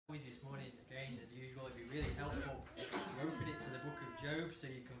really helpful to open it to the book of Job so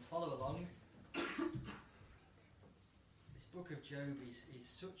you can follow along. This book of Job is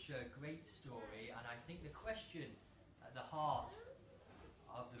such a great story, and I think the question at the heart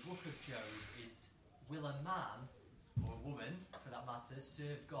of the book of Job is, will a man, or a woman for that matter,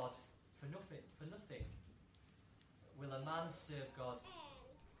 serve God for nothing? Will a man serve God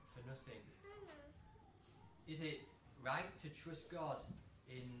for nothing? Is it right to trust God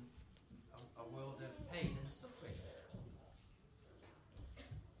in a world of pain and suffering?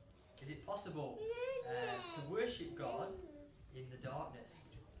 Is it possible to worship God in the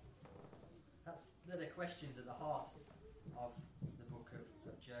darkness? They're the questions at the heart of the book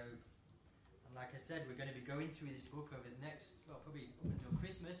of Job. And like I said, we're going to be going through this book over the next, probably up until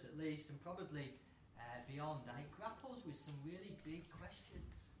Christmas at least, and probably beyond. And it grapples with some really big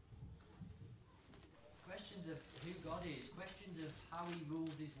questions. Questions of who God is, questions of how he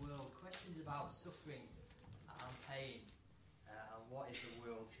rules his world, questions about suffering and pain, and what is the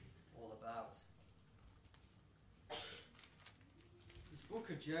world all about. This book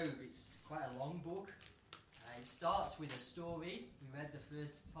of Job, it's quite a long book. It starts with a story. We read the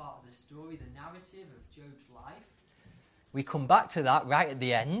first part of the story, the narrative of Job's life. We come back to that right at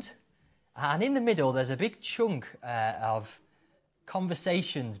the end. And in the middle, there's a big chunk of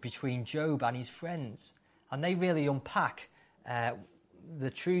conversations between Job and his friends. And they really unpack the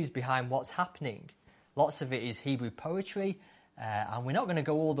truths behind what's happening. Lots of it is Hebrew poetry. And we're not going to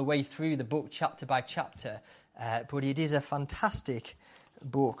go all the way through the book chapter by chapter. But it is a fantastic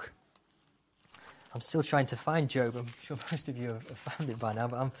book. I'm still trying to find Job. I'm sure most of you have found it by now,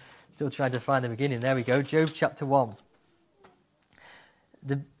 but I'm still trying to find the beginning. There we go, Job chapter 1.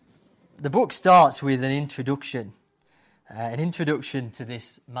 The book starts with an introduction to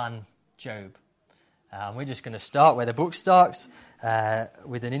this man, Job. And we're just going to start where the book starts,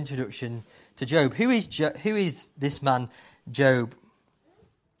 with an introduction to Job. Who is this man, Job?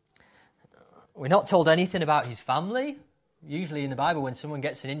 We're not told anything about his family. Usually in the Bible, when someone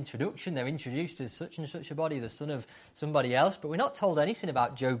gets an introduction, they're introduced as such and such a body, the son of somebody else. But we're not told anything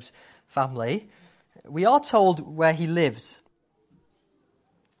about Job's family. We are told where he lives.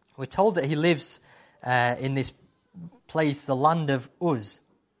 We're told that he lives in this place, the land of Uz.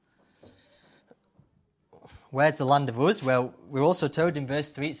 Where's the land of Uz? Well, we're also told in verse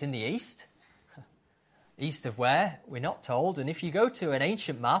 3 it's in the east. East of where? We're not told. And if you go to an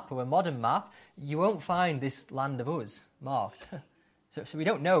ancient map or a modern map, you won't find this land of Uz marked. So we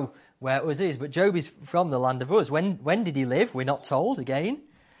don't know where Uz is, but Job is from the land of Uz. When did he live? We're not told, again.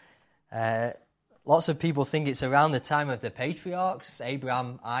 Lots of people think it's around the time of the patriarchs,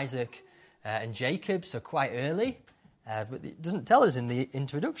 Abraham, Isaac, and Jacob, so quite early. But it doesn't tell us in the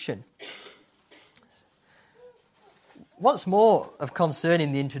introduction. What's more of concern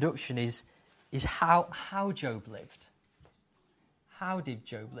in the introduction is how Job lived. How did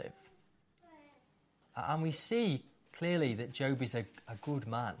Job live? And we see clearly that Job is a good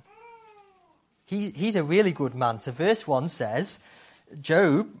man. He's a really good man. So verse 1 says,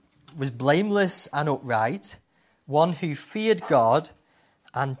 Job was blameless and upright, one who feared God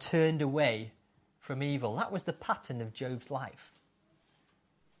and turned away from evil. That was the pattern of Job's life.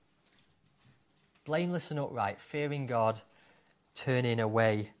 Blameless and upright, fearing God, turning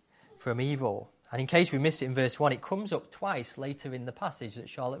away from evil. And in case we missed it in verse 1, it comes up twice later in the passage that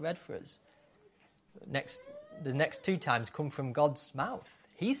Charlotte read for us. The next two times come from God's mouth.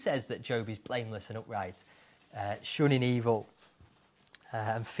 He says that Job is blameless and upright, shunning evil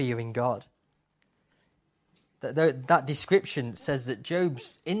and fearing God. That description says that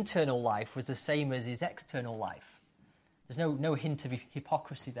Job's internal life was the same as his external life. There's no hint of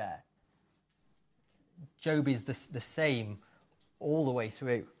hypocrisy there. Job is the same all the way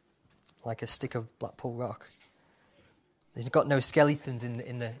through, like a stick of Blackpool rock. He's got no skeletons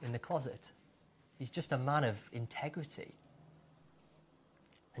in the closet. He's just a man of integrity.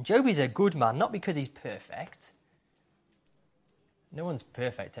 And Job is a good man, not because he's perfect. No one's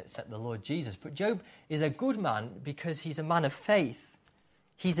perfect except the Lord Jesus. But Job is a good man because he's a man of faith.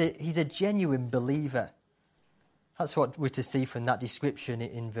 He's a genuine believer. That's what we're to see from that description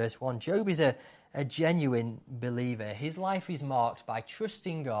in verse 1. Job is a genuine believer. His life is marked by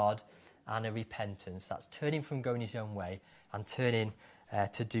trusting God and a repentance. That's turning from going his own way and turning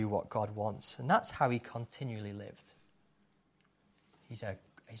to do what God wants. And that's how he continually lived. He's a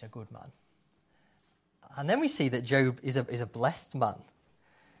good man. And then we see that Job is a blessed man.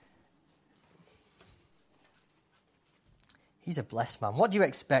 He's a blessed man. What do you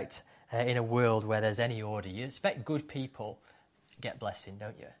expect in a world where there's any order? You expect good people to get blessing,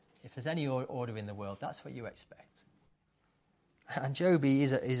 don't you? If there's any order in the world, that's what you expect. And Job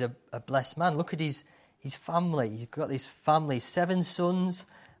is a blessed man. Look at his his family. He's got this family, 7 sons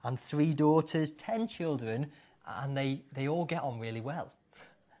and 3 daughters, 10 children, and they all get on really well.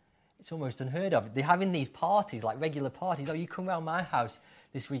 It's almost unheard of. They're having these parties, like regular parties. Oh, you come round my house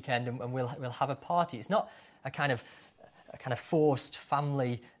this weekend and we'll have a party. It's not a kind of forced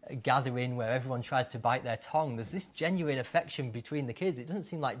family gathering where everyone tries to bite their tongue. There's this genuine affection between the kids. It doesn't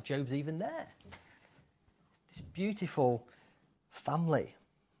seem like Job's even there. This beautiful family.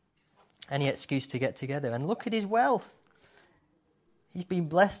 Any excuse to get together. And look at his wealth. He's been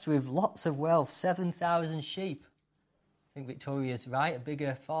blessed with lots of wealth, 7,000 sheep. I think Victoria's right, a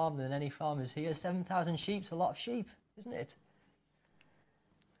bigger farm than any farmers here. 7,000 sheep's a lot of sheep, isn't it?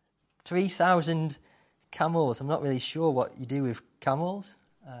 3,000 camels. I'm not really sure what you do with camels.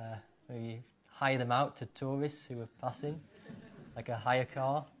 Maybe you hire them out to tourists who are passing, like a hire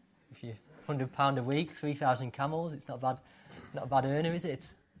car. If you're £100 a week, 3,000 camels, it's not a bad earner, is it?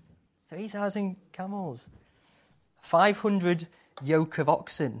 3,000 camels. 500 yoke of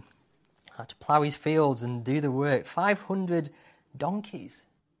oxen to plough his fields and do the work. 500 donkeys.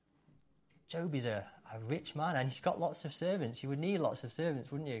 Job is a rich man, and he's got lots of servants. You would need lots of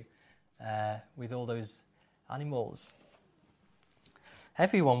servants, wouldn't you, with all those animals?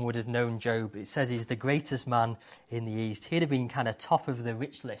 Everyone would have known Job. It says he's the greatest man in the East. He'd have been kind of top of the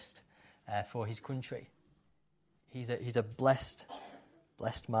rich list for his country. He's a blessed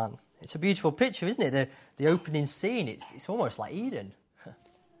man. It's a beautiful picture, isn't it? The opening scene, it's almost like Eden.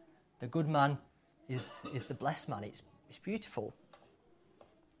 The good man is the blessed man. It's beautiful.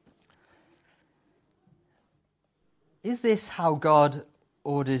 Is this how God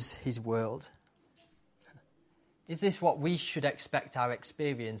orders his world? Is this what we should expect our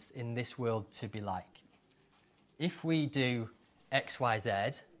experience in this world to be like? If we do X, Y, Z,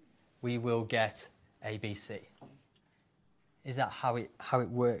 we will get A, B, C. Is that how it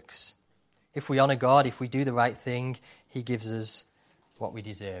works? If we honour God, if we do the right thing, he gives us what we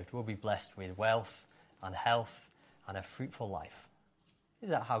deserved. We'll be blessed with wealth and health and a fruitful life. Is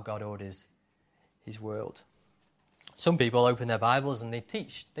that how God orders his world? Some people open their Bibles and they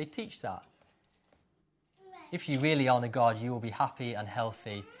teach that. If you really honour God, you will be happy and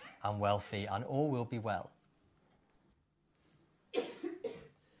healthy and wealthy, and all will be well.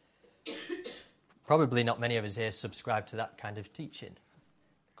 Probably not many of us here subscribe to that kind of teaching.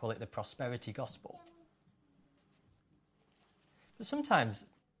 Call it the prosperity gospel. But sometimes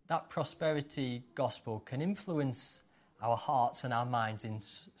that prosperity gospel can influence our hearts and our minds in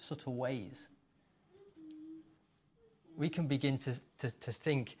subtle ways. We can begin to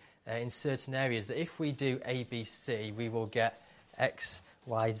think in certain areas that if we do A, B, C, we will get X,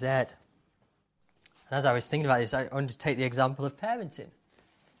 Y, Z. And as I was thinking about this, I wanted to take the example of parenting.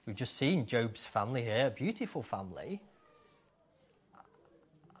 We've just seen Job's family here, a beautiful family.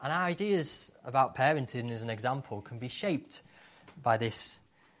 And our ideas about parenting, as an example, can be shaped by this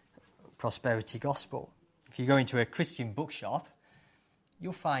prosperity gospel. If you go into a Christian bookshop,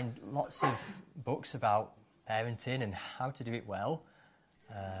 you'll find lots of books about parenting and how to do it well.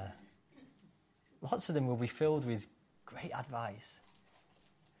 Lots of them will be filled with great advice.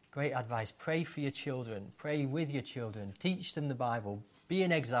 Great advice. Pray for your children. Pray with your children. Teach them the Bible. Be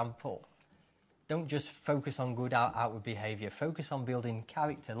an example. Don't just focus on good outward behaviour. Focus on building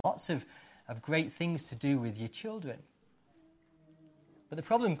character. Lots of great things to do with your children. But the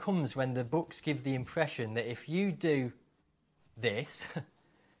problem comes when the books give the impression that if you do this,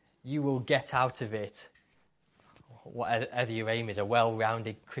 you will get out of it whatever your aim is, a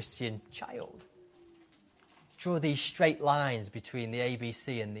well-rounded Christian child. Draw these straight lines between the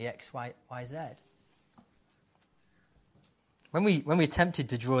ABC and the X, Y, Z. When we're tempted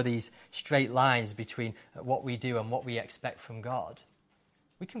to draw these straight lines between what we do and what we expect from God,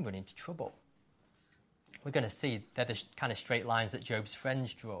 we can run into trouble. We're going to see they're the kind of straight lines that Job's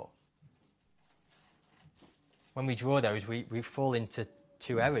friends draw. When we draw those, we fall into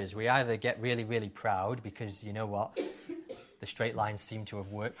 2 errors. We either get really, really proud because, you know what, the straight lines seem to have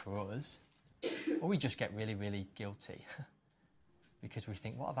worked for us, or we just get really, really guilty because we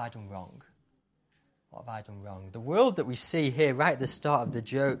think, what have I done wrong? What have I done wrong? The world that we see here right at the start of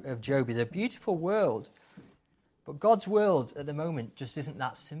Job is a beautiful world, but God's world at the moment just isn't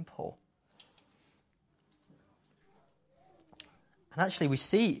that simple. And actually we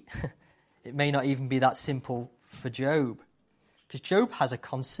see it may not even be that simple for Job, because Job has a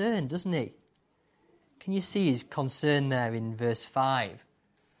concern, doesn't he? Can you see his concern there in verse 5?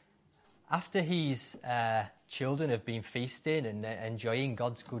 After his children have been feasting and enjoying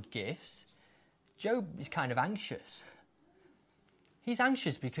God's good gifts, Job is kind of anxious. He's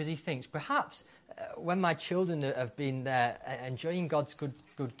anxious because he thinks perhaps when my children have been there enjoying God's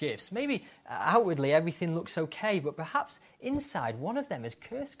good gifts, maybe outwardly everything looks okay, but perhaps inside one of them has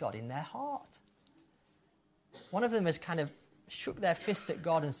cursed God in their heart. One of them has kind of shook their fist at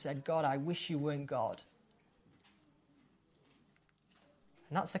God and said, God, I wish you weren't God.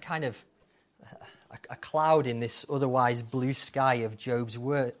 And that's a kind of a cloud in this otherwise blue sky of Job's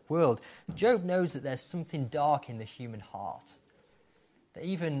world. Job knows that there's something dark in the human heart. That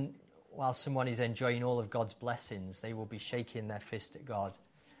even while someone is enjoying all of God's blessings, they will be shaking their fist at God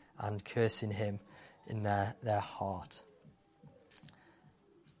and cursing him in their heart.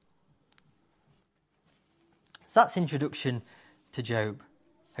 So that's introduction to Job.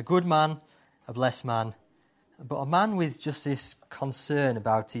 A good man, a blessed man, but a man with just this concern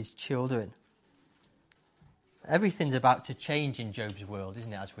about his children. Everything's about to change in Job's world,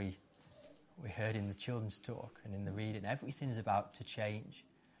 isn't it, as we heard in the children's talk and in the reading. Everything's about to change.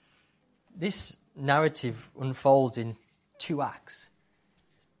 This narrative unfolds in 2 acts.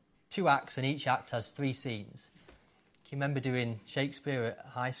 2 acts, and each act has 3 scenes. Can you remember doing Shakespeare at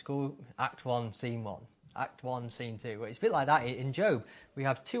high school? Act 1, scene 1. Act 1, scene 2. Well, it's a bit like that in Job. We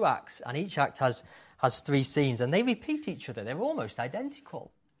have 2 acts, and each act has 3 scenes, and they repeat each other. They're almost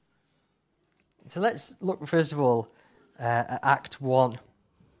identical. So let's look, first of all, at Act 1.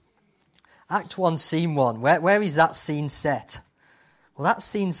 Act 1, scene 1. Where is that scene set? Well, that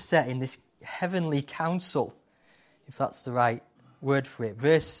scene's set in this heavenly council, if that's the right word for it.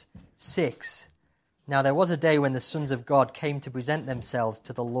 Verse 6. Now there was a day when the sons of God came to present themselves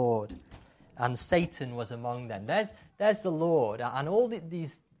to the Lord, and Satan was among them. There's the Lord, and all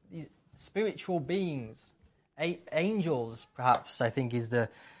these spiritual beings, angels perhaps, I think is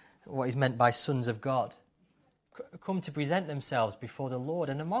what is meant by sons of God, come to present themselves before the Lord.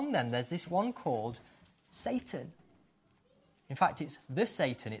 And among them there's this one called Satan. In fact, it's the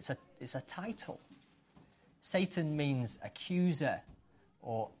Satan. It's a title. Satan means accuser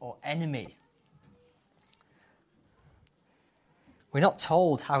or enemy. We're not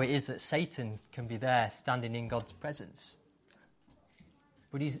told how it is that Satan can be there standing in God's presence.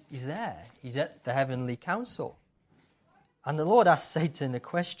 But he's there. He's at the heavenly council. And the Lord asked Satan a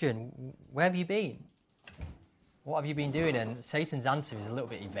question: where have you been? What have you been doing? And Satan's answer is a little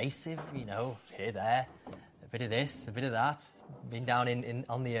bit evasive, here, there, a bit of this, a bit of that, been down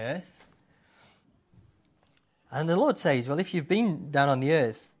on the earth. And the Lord says, well, if you've been down on the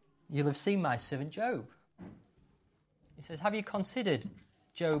earth, you'll have seen my servant Job. He says, have you considered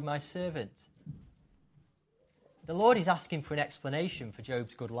Job, my servant? The Lord is asking for an explanation for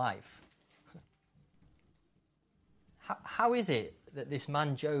Job's good life. How is it that this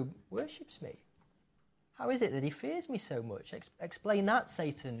man Job worships me? How is it that he fears me so much? Explain that,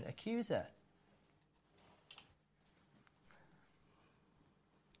 Satan, accuser.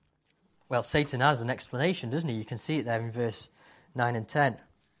 Well, Satan has an explanation, doesn't he? You can see it there in verse 9 and 10.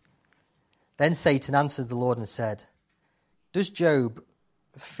 Then Satan answered the Lord and said, does Job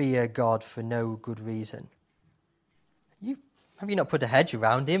fear God for no good reason? Have you not put a hedge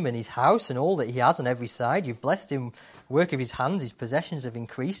around him and his house and all that he has on every side? You've blessed him, work of his hands, his possessions have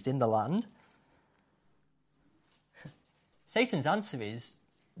increased in the land. Satan's answer is,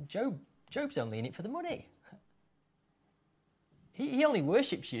 Job's only in it for the money. He only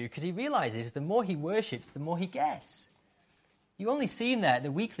worships you because he realises the more he worships, the more he gets. You only see him there at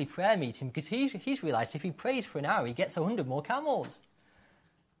the weekly prayer meeting because he's realised if he prays for an hour, he gets 100 more camels.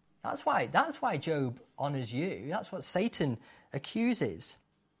 That's why Job honours you. That's what Satan accuses.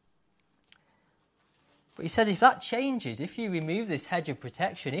 But he says if that changes, if you remove this hedge of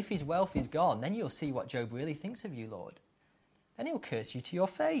protection, if his wealth is gone, then you'll see what Job really thinks of you, Lord. Then he'll curse you to your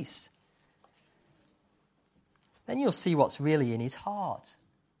face. Then you'll see what's really in his heart.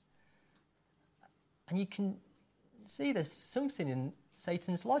 And you can see there's something in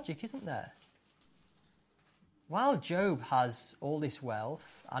Satan's logic, isn't there? While Job has all this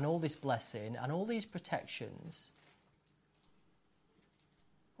wealth and all this blessing and all these protections,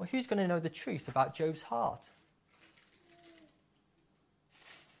 well, who's going to know the truth about Job's heart?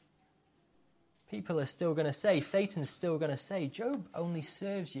 People are still going to say, Satan's still going to say, Job only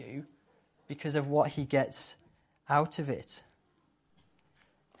serves you because of what he gets out of it.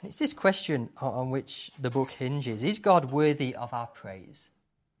 And it's this question on which the book hinges. Is God worthy of our praise?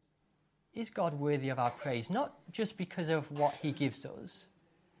 Is God worthy of our praise? Not just because of what he gives us,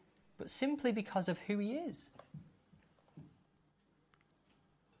 but simply because of who he is.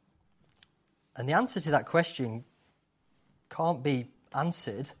 And the answer to that question can't be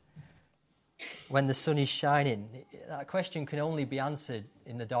answered when the sun is shining. That question can only be answered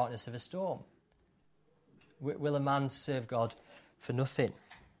in the darkness of a storm. Will a man serve God for nothing?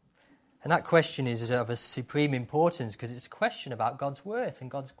 And that question is of a supreme importance because it's a question about God's worth and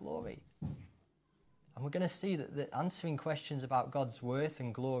God's glory. And we're going to see that answering questions about God's worth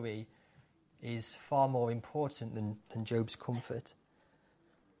and glory is far more important than Job's comfort.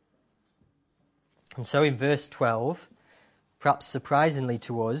 And so in verse 12, perhaps surprisingly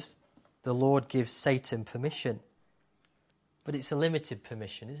to us, the Lord gives Satan permission. But it's a limited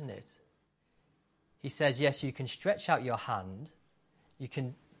permission, isn't it? He says, yes, you can stretch out your hand, you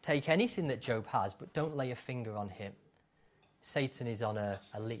can take anything that Job has, but don't lay a finger on him. Satan is on a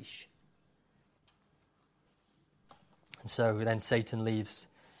leash. And so then Satan leaves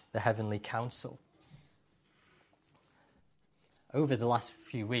the heavenly council. Over the last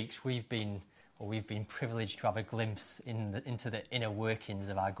few weeks, we've been privileged to have a glimpse into the inner workings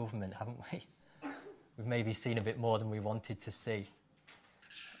of our government, haven't we? We've maybe seen a bit more than we wanted to see.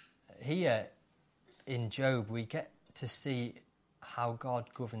 Here in Job, we get to see how God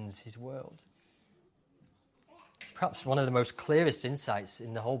governs his world. It's perhaps one of the most clearest insights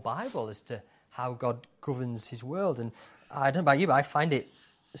in the whole Bible as to how God governs his world. And I don't know about you, but I find it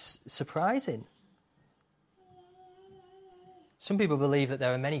surprising. Some people believe that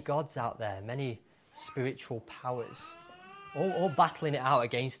there are many gods out there, many spiritual powers, all battling it out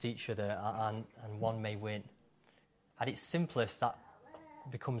against each other, and one may win. At its simplest, that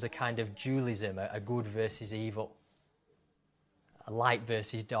becomes a kind of dualism, a good versus evil, a light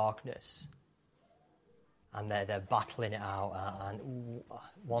versus darkness. And they're battling it out, and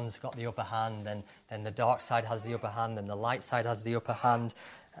one's got the upper hand, and then the dark side has the upper hand, and the light side has the upper hand,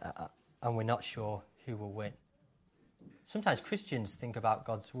 and we're not sure who will win. Sometimes Christians think about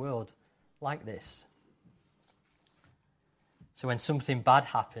God's world like this. So when something bad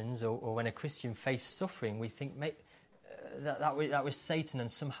happens, or when a Christian faces suffering, we think that was Satan, and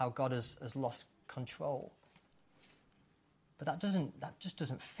somehow God has lost control. But that just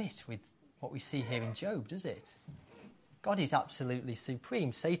doesn't fit with what we see here in Job, does it? God is absolutely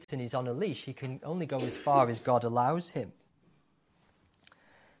supreme. Satan is on a leash. He can only go as far as God allows him.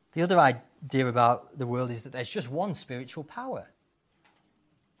 The other idea about the world is that there's just one spiritual power.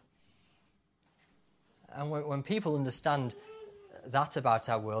 And when people understand that about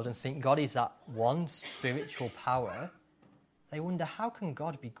our world and think God is that one spiritual power, they wonder, how can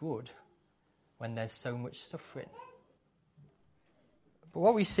God be good when there's so much suffering? But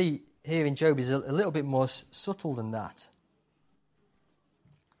what we see here in Job is a little bit more subtle than that.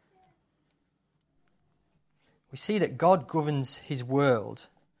 We see that God governs his world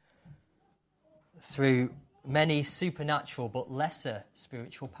through many supernatural but lesser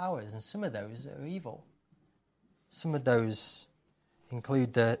spiritual powers, and some of those are evil. Some of those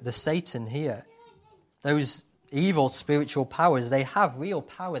include the Satan here. Those evil spiritual powers, they have real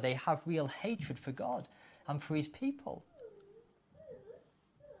power, they have real hatred for God and for his people.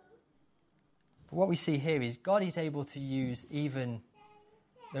 But what we see here is God is able to use even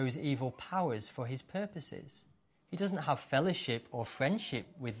those evil powers for his purposes. He doesn't have fellowship or friendship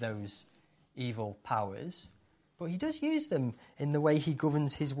with those evil powers, but he does use them in the way he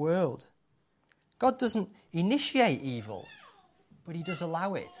governs his world. God doesn't initiate evil, but he does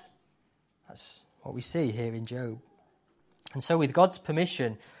allow it. That's what we see here in Job. And so with God's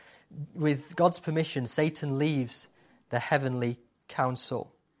permission, Satan leaves the heavenly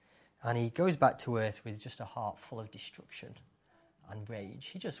council, and he goes back to earth with just a heart full of destruction and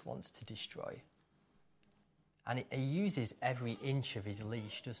rage. He just wants to destroy. And he uses every inch of his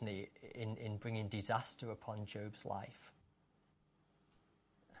leash, doesn't he, in bringing disaster upon Job's life.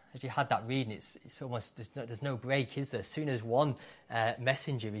 As you had that reading, it's almost, there's no break, is there? As soon as one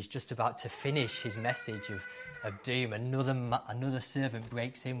messenger is just about to finish his message of doom, another servant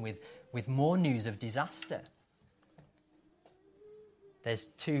breaks in with more news of disaster. There's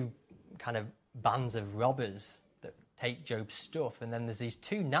two kind of bands of robbers that take Job's stuff, and then there's these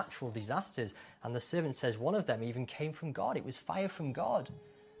two natural disasters, and the servant says one of them even came from God. It was fire from God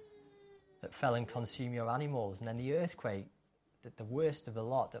that fell and consumed your animals, and then the earthquake, the worst of the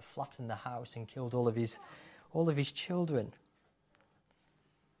lot, that flattened the house and killed all of his children.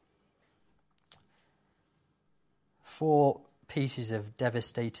 4 pieces of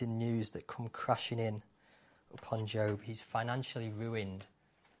devastating news that come crashing in upon Job. He's financially ruined,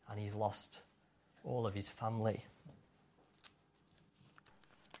 and he's lost all of his family.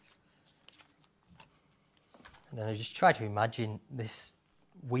 And then I just try to imagine this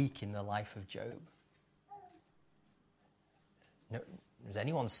week in the life of Job. No, has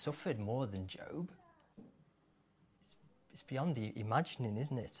anyone suffered more than Job? It's beyond imagining,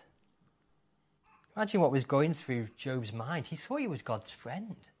 isn't it? Imagine what was going through Job's mind. He thought he was God's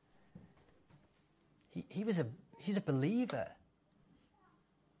friend. He's a believer.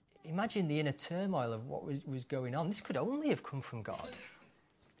 Imagine the inner turmoil of what was going on. This could only have come from God.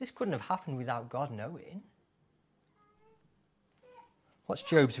 This couldn't have happened without God knowing. What's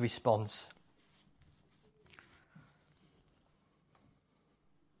Job's response?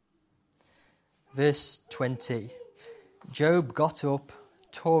 Verse 20. Job got up,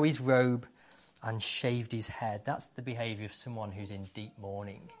 tore his robe, and shaved his head. That's the behaviour of someone who's in deep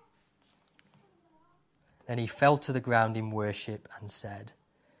mourning. Then he fell to the ground in worship and said,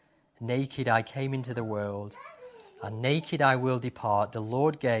 naked I came into the world, and naked I will depart. The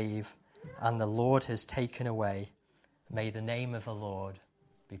Lord gave, and the Lord has taken away. May the name of the Lord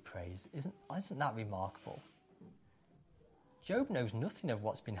be praised. Isn't that remarkable? Job knows nothing of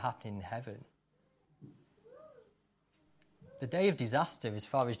what's been happening in heaven. The day of disaster, as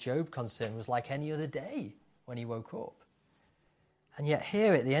far as Job concerned, was like any other day when he woke up. And yet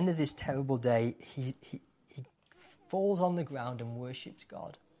here, at the end of this terrible day, he falls on the ground and worships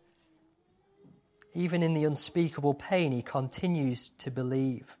God. Even in the unspeakable pain, he continues to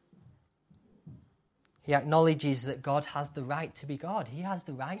believe. He acknowledges that God has the right to be God. He has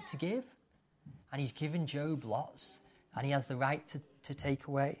the right to give. And he's given Job lots. And he has the right to take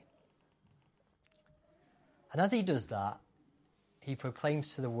away. And as he does that, he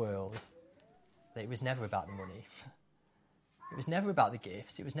proclaims to the world that it was never about the money. It was never about the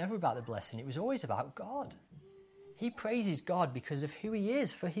gifts. It was never about the blessing. It was always about God. He praises God because of who he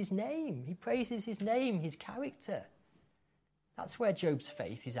is, for his name. He praises his name, his character. That's where Job's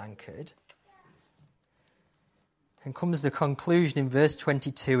faith is anchored. And comes the conclusion in verse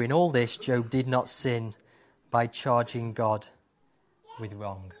 22. In all this, Job did not sin by charging God with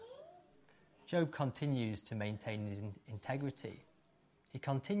wrong. Job continues to maintain his integrity. He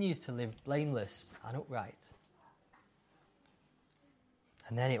continues to live blameless and upright.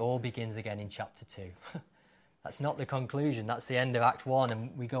 And then it all begins again in chapter 2. That's not the conclusion. That's the end of Act 1.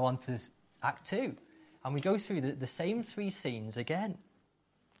 And we go on to Act 2. And we go through the same three scenes again.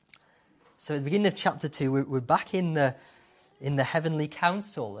 So at the beginning of chapter 2, we're back in the heavenly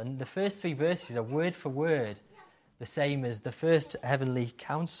council. And the first three verses are word for word the same as the first heavenly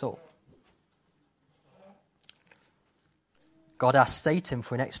council. God asks Satan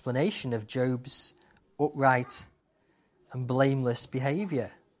for an explanation of Job's upright and blameless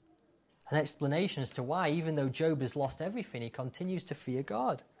behaviour. An explanation as to why, even though Job has lost everything, he continues to fear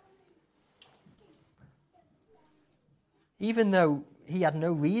God. Even though he had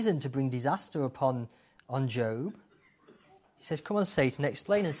no reason to bring disaster upon Job, he says, come on, Satan,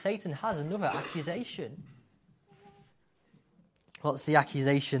 explain. And Satan has another accusation. What's the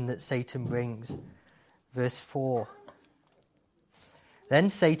accusation that Satan brings? Verse 4. Then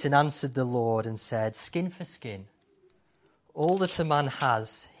Satan answered the Lord and said, skin for skin. All that a man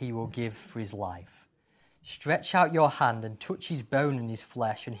has, he will give for his life. Stretch out your hand and touch his bone and his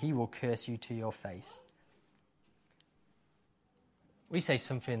flesh, and he will curse you to your face. We say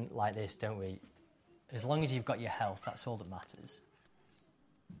something like this, don't we? As long as you've got your health, that's all that matters.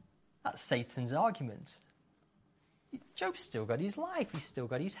 That's Satan's argument. Job's still got his life. He's still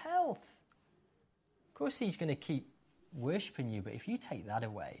got his health. Of course he's going to keep worshipping you, but if you take that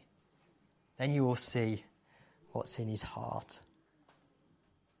away, then you will see what's in his heart.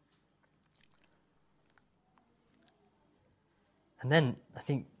 And then I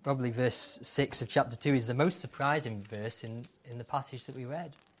think probably verse 6 of chapter 2 is the most surprising verse in the passage that we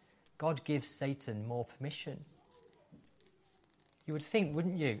read. God gives Satan more permission. You would think,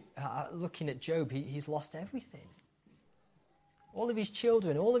 wouldn't you, looking at Job, he's lost everything. All of his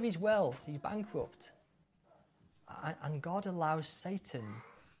children, all of his wealth, he's bankrupt. And God allows Satan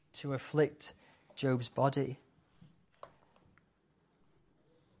to afflict Job's body.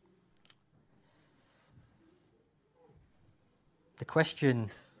 The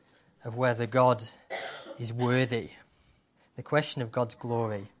question of whether God is worthy, the question of God's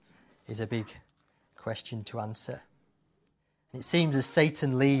glory, is a big question to answer. And it seems as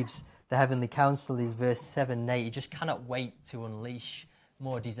Satan leaves the heavenly council, is verse 7 and 8, he just cannot wait to unleash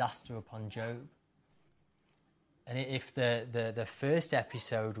more disaster upon Job. And if the first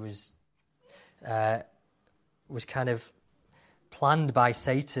episode was kind of planned by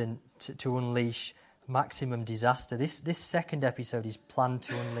Satan to unleash maximum disaster, this second episode is planned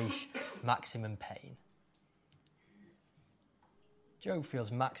to unleash maximum pain. Job feels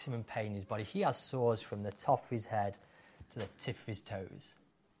maximum pain in his body. He has sores from the top of his head to the tip of his toes.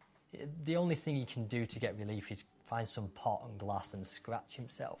 The only thing he can do to get relief is find some pot and glass and scratch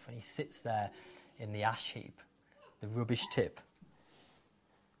himself. And he sits there in the ash heap, the rubbish tip.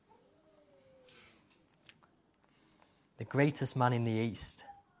 The greatest man in the East.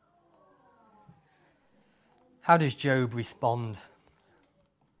 How does Job respond?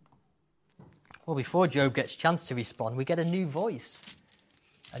 Well, before Job gets a chance to respond, we get a new voice.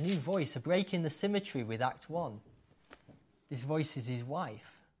 A break in the symmetry with Act 1. This voice is his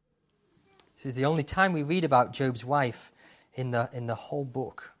wife. This is the only time we read about Job's wife in the whole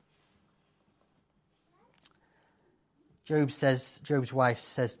book. Job's wife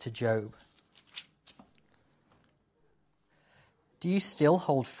says to Job, "Do you still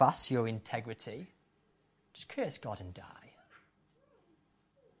hold fast your integrity? Just curse God and die."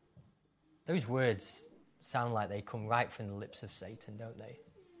 Those words sound like they come right from the lips of Satan, don't they?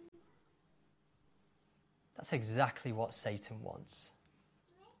 That's exactly what Satan wants.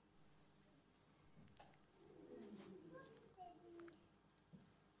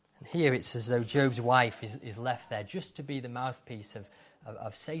 And here it's as though Job's wife is left there just to be the mouthpiece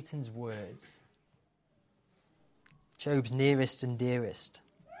of Satan's words. Job's nearest and dearest.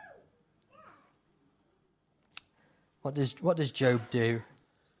 What does Job do?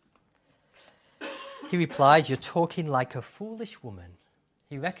 He replies, "You're talking like a foolish woman."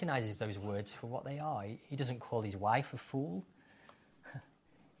 He recognizes those words for what they are. He doesn't call his wife a fool.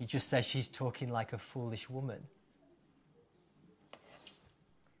 He just says she's talking like a foolish woman.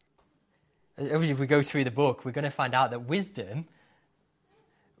 If we go through the book, we're going to find out that wisdom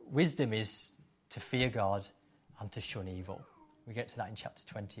is to fear God and to shun evil. We get to that in chapter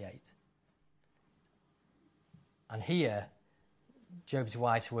 28. And here, Job's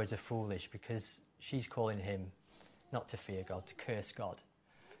wife's words are foolish because she's calling him not to fear God, to curse God,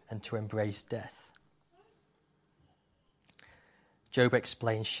 and to embrace death. Job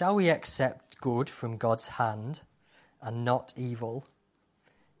explains, "Shall we accept good from God's hand and not evil?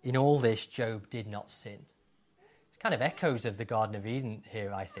 In all this, Job did not sin." It's kind of echoes of the Garden of Eden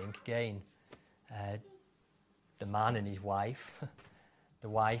here, I think. Again, the man and his wife, the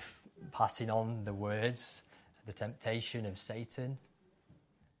wife passing on the words, the temptation of Satan.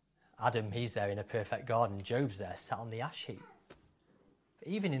 Adam, he's there in a perfect garden. Job's there, sat on the ash heap. But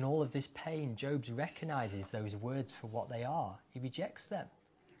even in all of this pain, Job recognizes those words for what they are. He rejects them.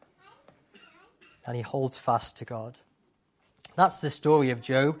 And he holds fast to God. That's the story of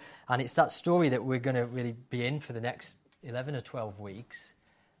Job, and it's that story that we're going to really be in for the next 11 or 12 weeks.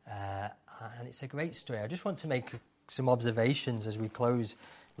 And it's a great story. I just want to make some observations as we close,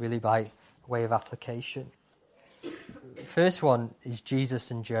 really by way of application. The first one is Jesus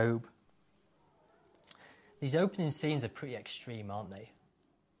and Job. These opening scenes are pretty extreme, aren't they?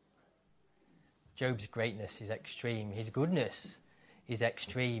 Job's greatness is extreme. His goodness is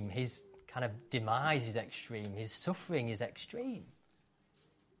extreme. His kind of demise is extreme. His suffering is extreme.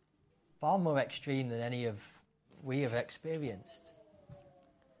 Far more extreme than any of we have experienced.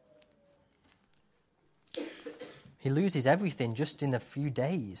 He loses everything just in a few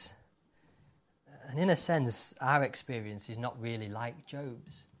days. And in a sense, our experience is not really like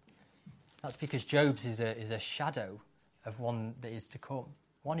Job's. That's because Job's is a shadow of one that is to come.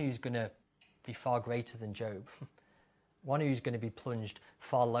 One who's going to be far greater than Job. One who's going to be plunged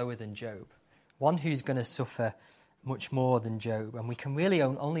far lower than Job. One who's going to suffer much more than Job. And we can really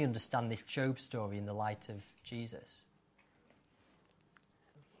only understand this Job story in the light of Jesus.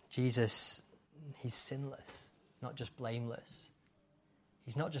 Jesus, he's sinless, not just blameless.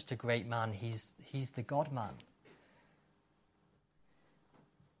 He's not just a great man, he's the God-man.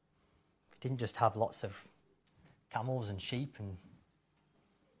 He didn't just have lots of camels and sheep and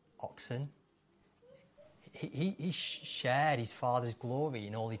oxen. He shared his Father's glory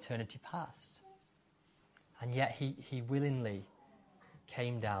in all eternity past. And yet he willingly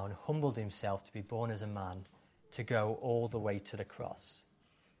came down, humbled himself to be born as a man, to go all the way to the cross.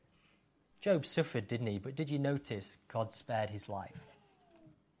 Job suffered, didn't he? But did you notice God spared his life?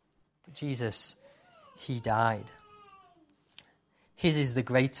 But Jesus, he died. His is the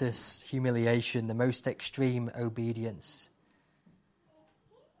greatest humiliation, the most extreme obedience.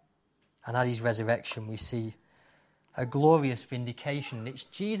 And at his resurrection, we see a glorious vindication. It's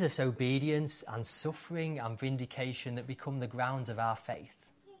Jesus' obedience and suffering and vindication that become the grounds of our faith.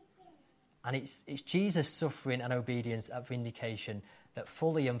 And it's Jesus' suffering and obedience and vindication that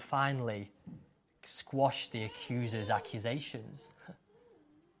fully and finally squash the accuser's accusations.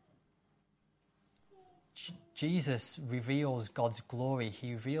 Jesus reveals God's glory.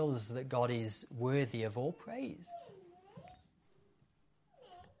 He reveals that God is worthy of all praise.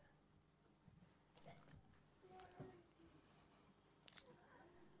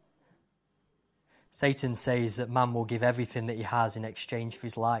 Satan says that man will give everything that he has in exchange for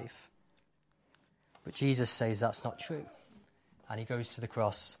his life. But Jesus says that's not true. And he goes to the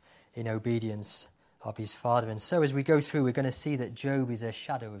cross in obedience of his Father. And so as we go through, we're going to see that Job is a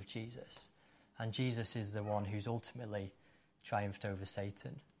shadow of Jesus. And Jesus is the one who's ultimately triumphed over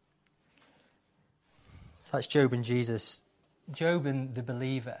Satan. So that's Job and Jesus. Job and the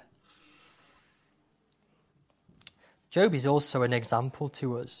believer. Job is also an example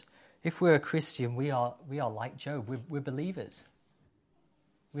to us. If we're a Christian, we are like Job. We're believers.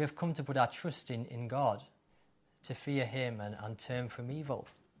 We have come to put our trust in God, to fear him and turn from evil.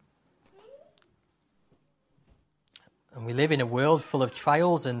 And we live in a world full of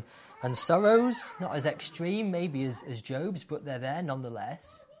trials and sorrows, not as extreme maybe as Job's, but they're there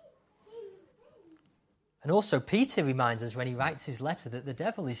nonetheless. And also Peter reminds us when he writes his letter that the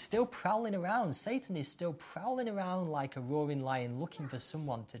devil is still prowling around. Satan is still prowling around like a roaring lion looking for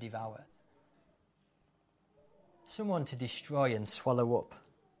someone to devour. Someone to destroy and swallow up.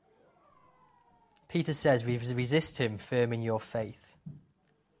 Peter says, resist him firm in your faith.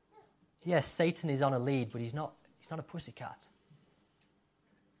 Yes, Satan is on a lead, but he's not a pussycat.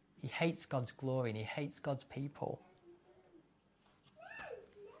 He hates God's glory and he hates God's people.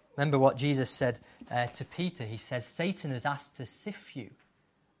 Remember what Jesus said to Peter. He said, Satan has asked to sift you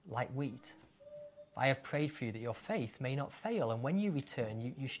like wheat. I have prayed for you that your faith may not fail, and when you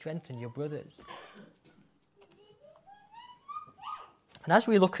return, you strengthen your brothers. And as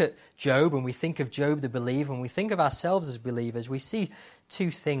we look at Job and we think of Job the believer and we think of ourselves as believers, we see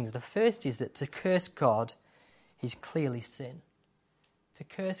two things. The first is that to curse God is clearly sin. To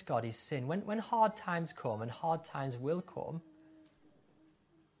curse God is sin. When hard times come, and hard times will come,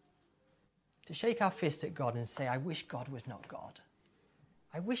 to shake our fist at God and say, I wish God was not God.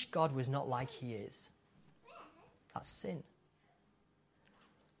 I wish God was not like he is. That's sin.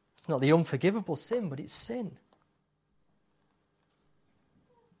 It's not the unforgivable sin, but it's sin.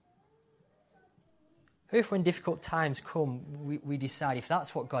 If when difficult times come, we decide, if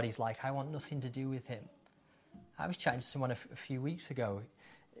that's what God is like, I want nothing to do with him. I was chatting to someone a few weeks ago.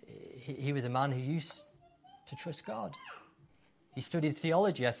 He was a man who used to trust God. He studied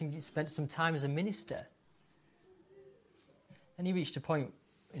theology. I think he spent some time as a minister. Then he reached a point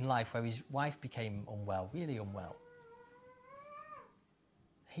in life where his wife became unwell, really unwell.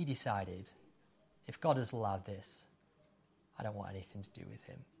 He decided, if God has allowed this, I don't want anything to do with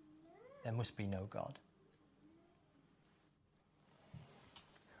him. There must be no God.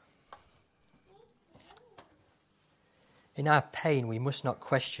 In our pain, we must not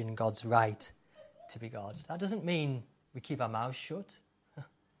question God's right to be God. That doesn't mean we keep our mouths shut.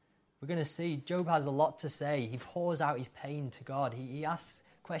 We're going to see Job has a lot to say. He pours out his pain to God. He asks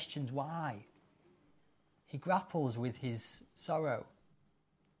questions why. He grapples with his sorrow.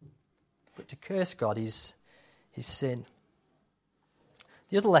 But to curse God is sin.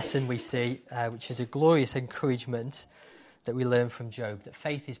 The other lesson we see, which is a glorious encouragement that we learn from Job, that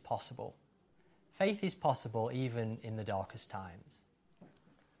faith is possible. Faith is possible even in the darkest times.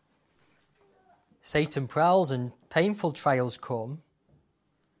 Satan prowls and painful trials come,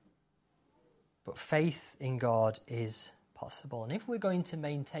 but faith in God is possible. And if we're going to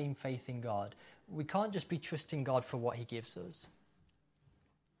maintain faith in God, we can't just be trusting God for what he gives us.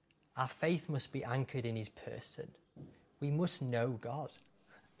 Our faith must be anchored in his person. We must know God.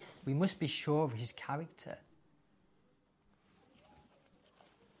 We must be sure of his character.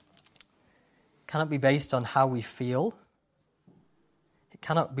 It cannot be based on how we feel. It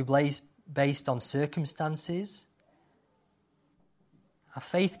cannot be based on circumstances. Our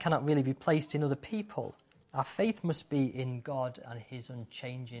faith cannot really be placed in other people. Our faith must be in God and his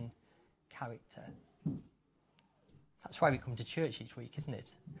unchanging character. That's why we come to church each week, isn't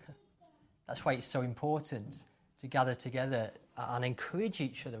it? That's why it's so important to gather together and encourage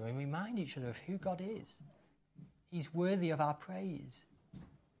each other and remind each other of who God is. He's worthy of our praise,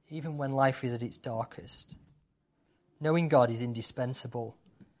 even when life is at its darkest. Knowing God is indispensable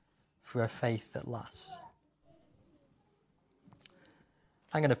for a faith that lasts.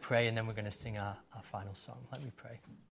 I'm going to pray and then we're going to sing our final song. Let me pray.